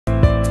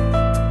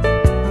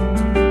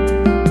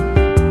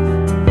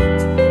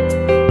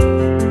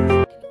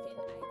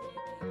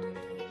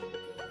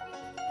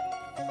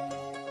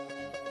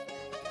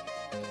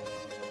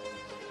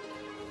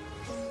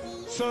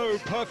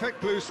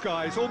Perfect blue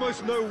skies,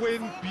 almost no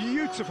wind,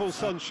 beautiful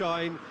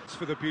sunshine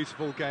for the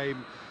beautiful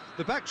game.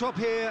 The backdrop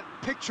here,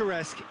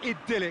 picturesque,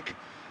 idyllic.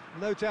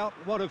 No doubt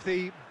one of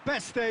the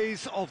best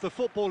days of the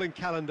footballing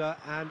calendar,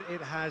 and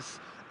it has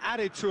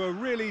added to a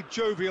really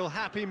jovial,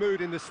 happy mood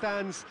in the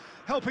stands,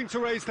 helping to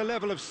raise the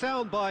level of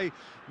sound by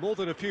more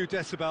than a few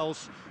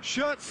decibels.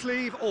 Shirt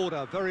sleeve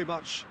order, very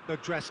much the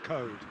dress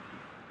code.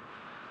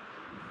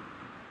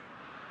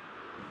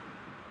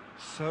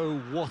 So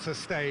what a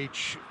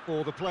stage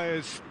for the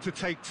players to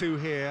take to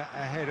here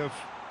ahead of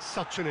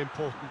such an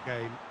important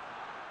game.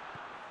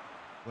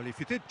 Well, if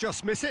you did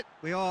just miss it,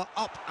 we are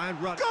up and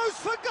running. Goes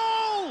for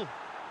goal!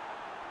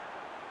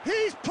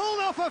 He's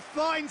pulled off a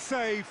fine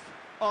save.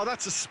 Oh,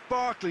 that's a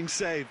sparkling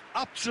save.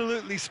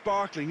 Absolutely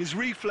sparkling. His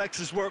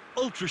reflexes were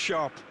ultra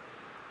sharp.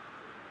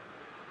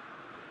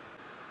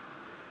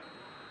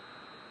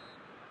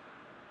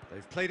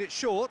 They've played it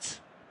short.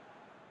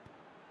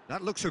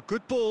 That looks a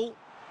good ball.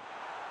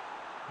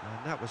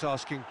 And that was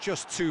asking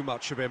just too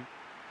much of him.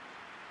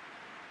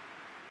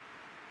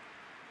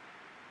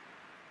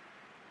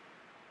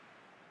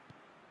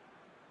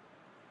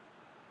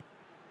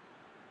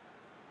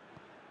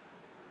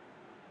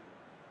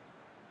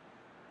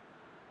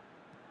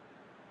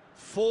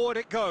 Forward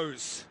it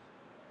goes.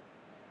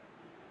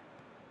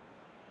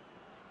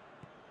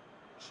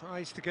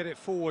 Tries to get it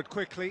forward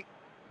quickly.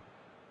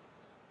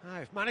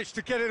 I've managed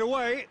to get it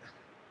away.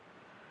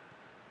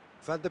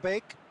 Van der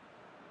Beek.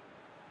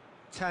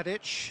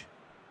 Tadic.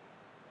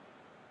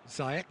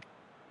 Ziyech.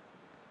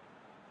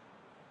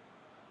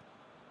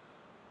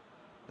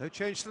 No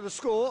change to the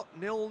score,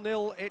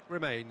 0-0 it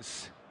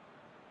remains.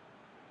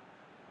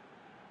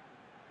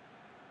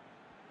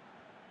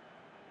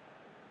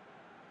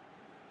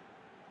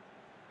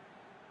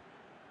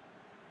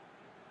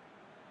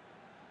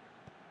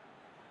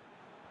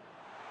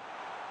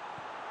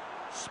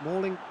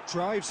 Smalling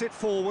drives it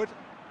forward.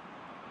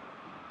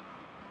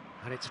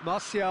 And it's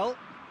Martial.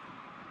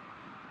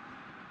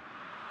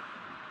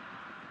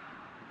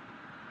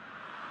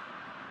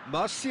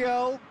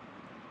 Martial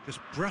just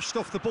brushed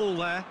off the ball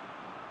there.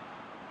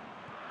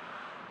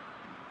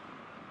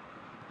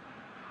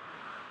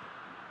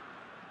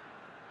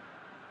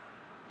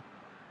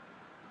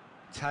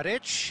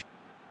 Tadic.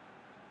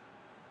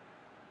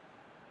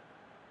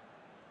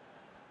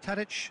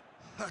 Tadic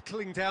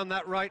hurtling down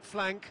that right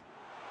flank.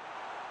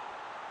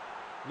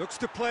 Looks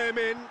to play him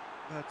in,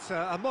 but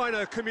a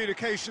minor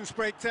communications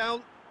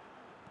breakdown.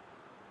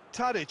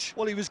 Tadic,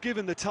 well, he was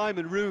given the time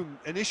and room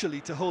initially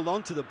to hold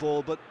on to the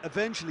ball, but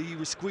eventually he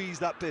was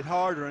squeezed that bit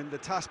harder and the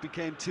task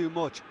became too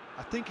much.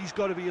 I think he's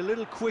got to be a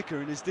little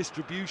quicker in his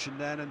distribution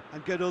then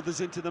and get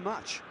others into the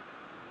match.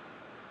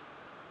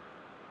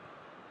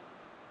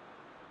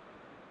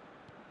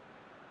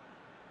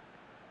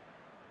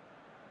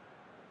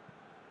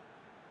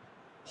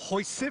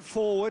 Hoists it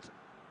forward.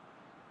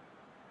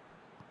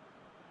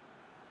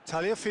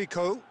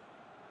 Tagliafico.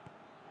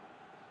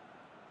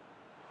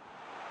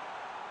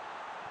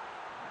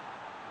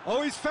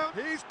 Oh, he's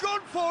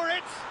gone for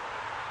it!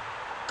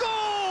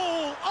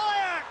 Goal!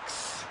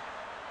 Ajax!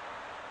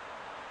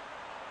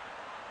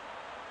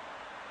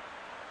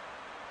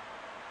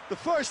 The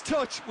first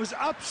touch was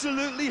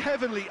absolutely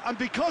heavenly, and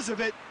because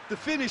of it, the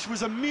finish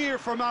was a mere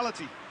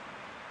formality.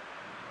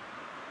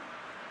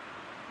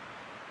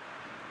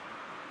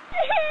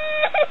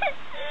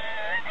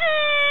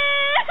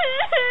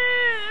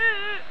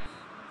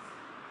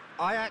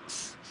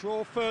 Ajax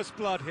draw first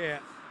blood here.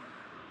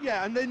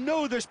 Yeah, and they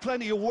know there's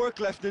plenty of work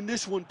left in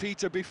this one,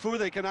 Peter, before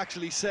they can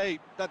actually say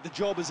that the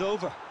job is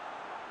over.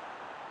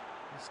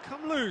 It's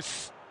come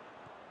loose.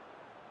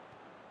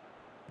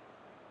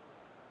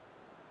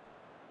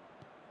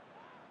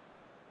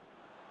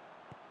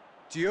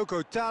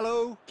 Diogo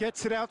Dalot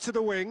gets it out to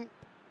the wing.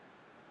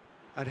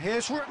 And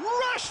here's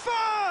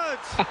Rashford!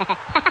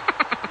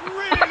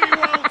 Really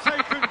well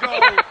taken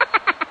goal.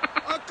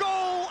 A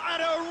goal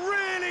at a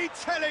really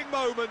telling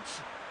moment.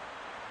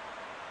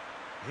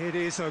 It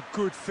is a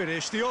good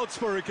finish. The odds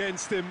were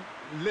against him,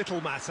 little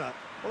matter.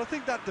 Well, I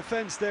think that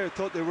defence there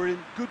thought they were in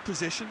good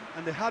position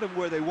and they had him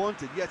where they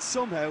wanted, yet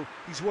somehow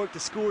he's worked a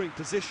scoring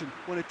position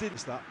when it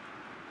didn't.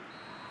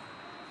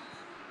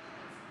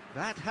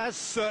 That has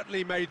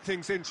certainly made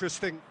things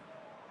interesting.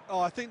 Oh,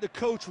 I think the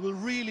coach will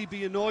really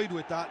be annoyed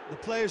with that. The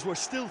players were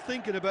still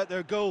thinking about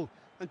their goal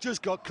and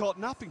just got caught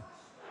napping.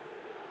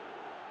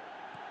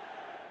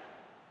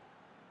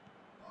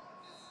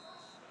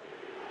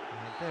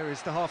 There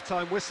is the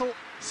half-time whistle.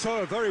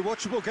 So, a very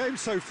watchable game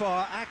so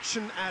far.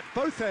 Action at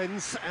both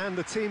ends and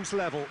the team's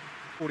level.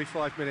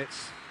 45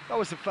 minutes. That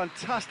was a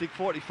fantastic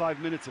 45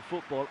 minutes of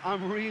football.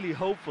 I'm really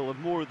hopeful of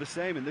more of the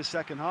same in this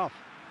second half.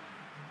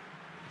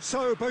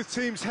 So, both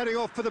teams heading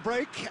off for the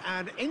break.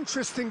 An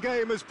interesting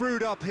game has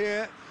brewed up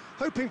here.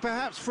 Hoping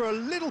perhaps for a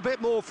little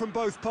bit more from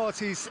both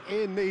parties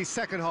in the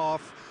second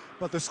half.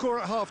 But the score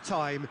at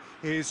half-time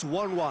is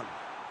 1-1.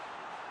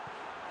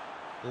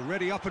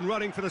 Already up and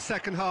running for the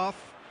second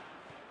half.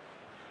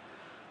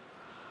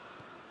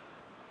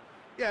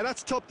 Yeah,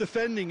 that's top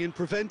defending in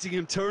preventing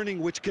him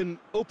turning, which can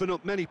open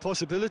up many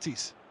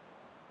possibilities.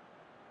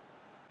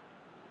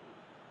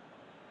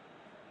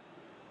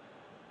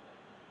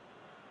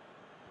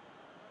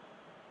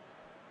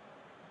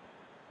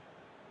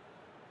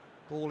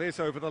 Ball is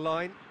over the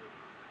line.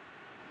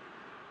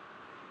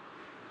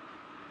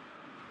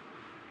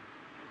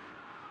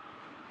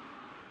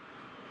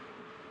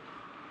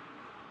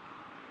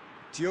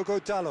 Diogo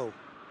Dalot.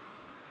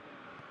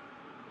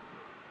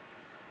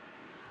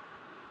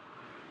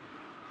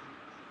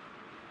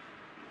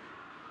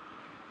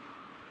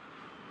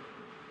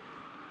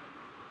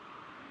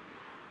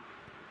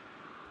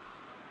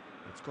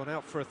 It's gone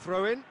out for a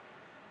throw-in.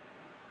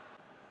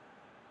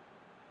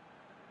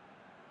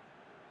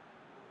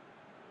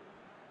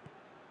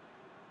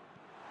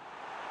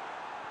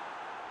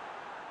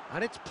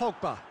 And it's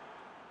Pogba.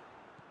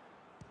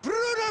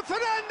 Bruno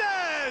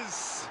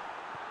Fernandes!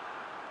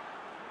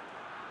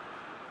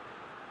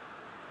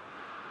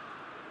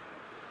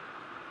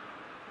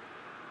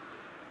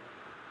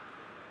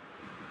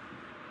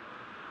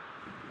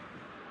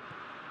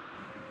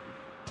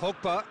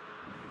 Pogba.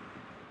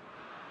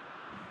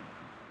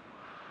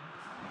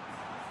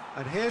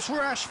 And here's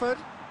Rashford.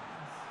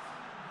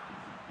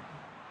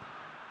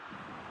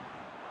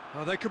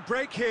 Oh, they can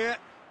break here.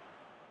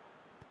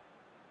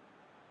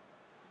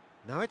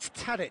 Now it's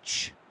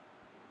Tadic.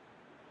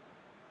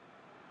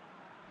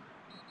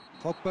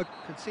 Pogba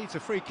concedes a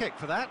free kick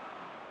for that.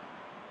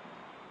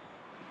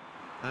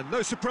 And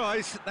no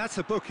surprise, that's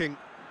a booking.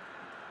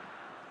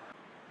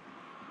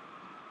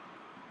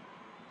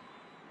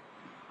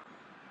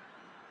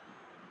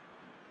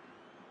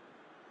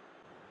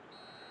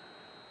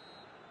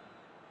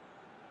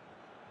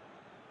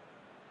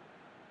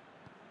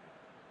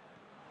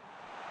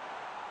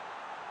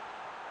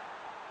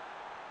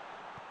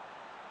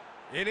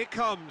 In it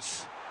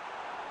comes.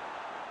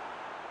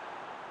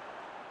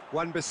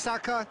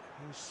 Wan-Bissaka,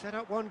 who's set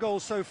up one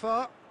goal so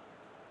far.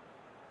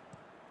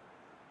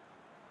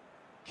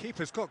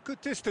 Keeper's got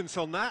good distance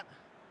on that.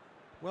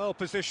 Well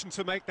positioned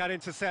to make that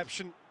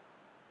interception.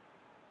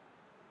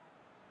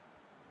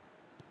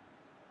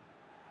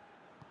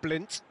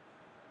 Blint.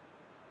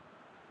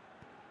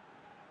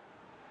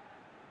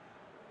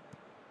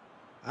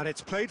 And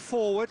it's played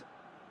forward.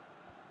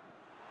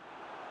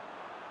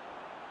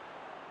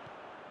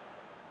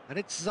 And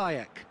it's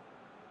Ziyech.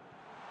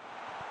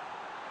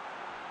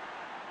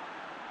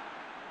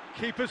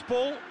 Keeper's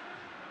ball.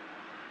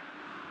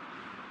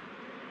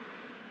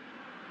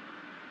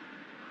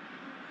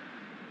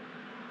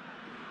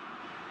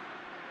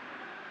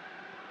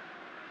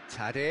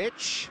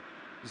 Tadic.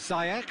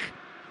 Ziyech.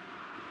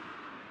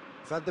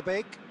 Van de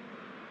Beek.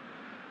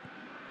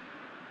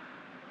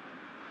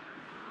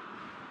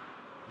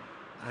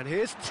 And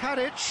here's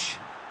Tadic.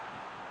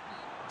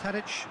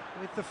 Tadic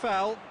with the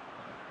foul.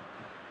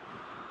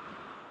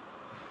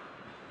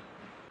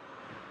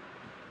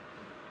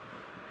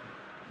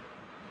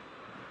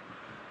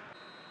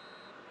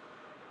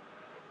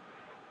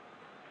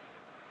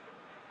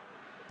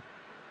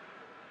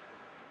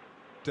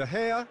 De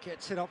Gea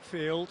gets it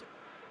upfield.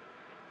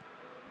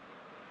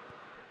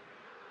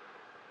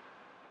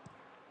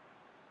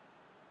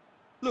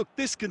 Look,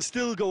 this can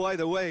still go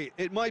either way.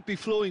 It might be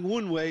flowing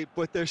one way,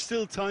 but there's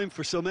still time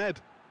for some ebb.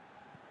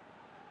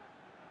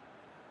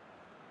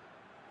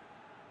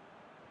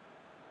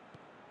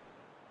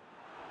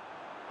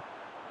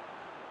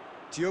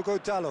 Diogo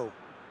Dalot.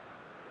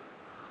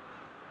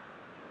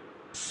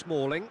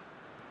 Smalling.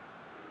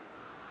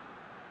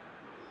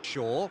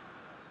 Shaw.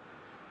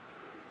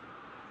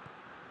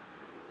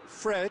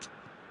 Fred.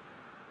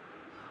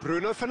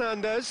 Bruno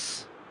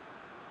Fernandes.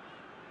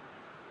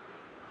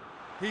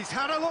 He's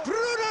had a look.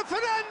 Bruno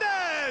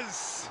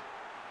Fernandes!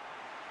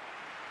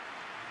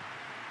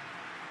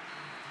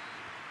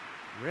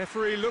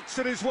 Referee looks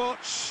at his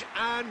watch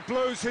and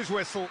blows his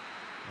whistle.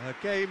 A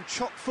game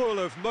chock full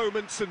of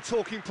moments and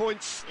talking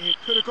points. It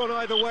could have gone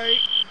either way,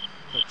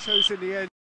 but chose in the end.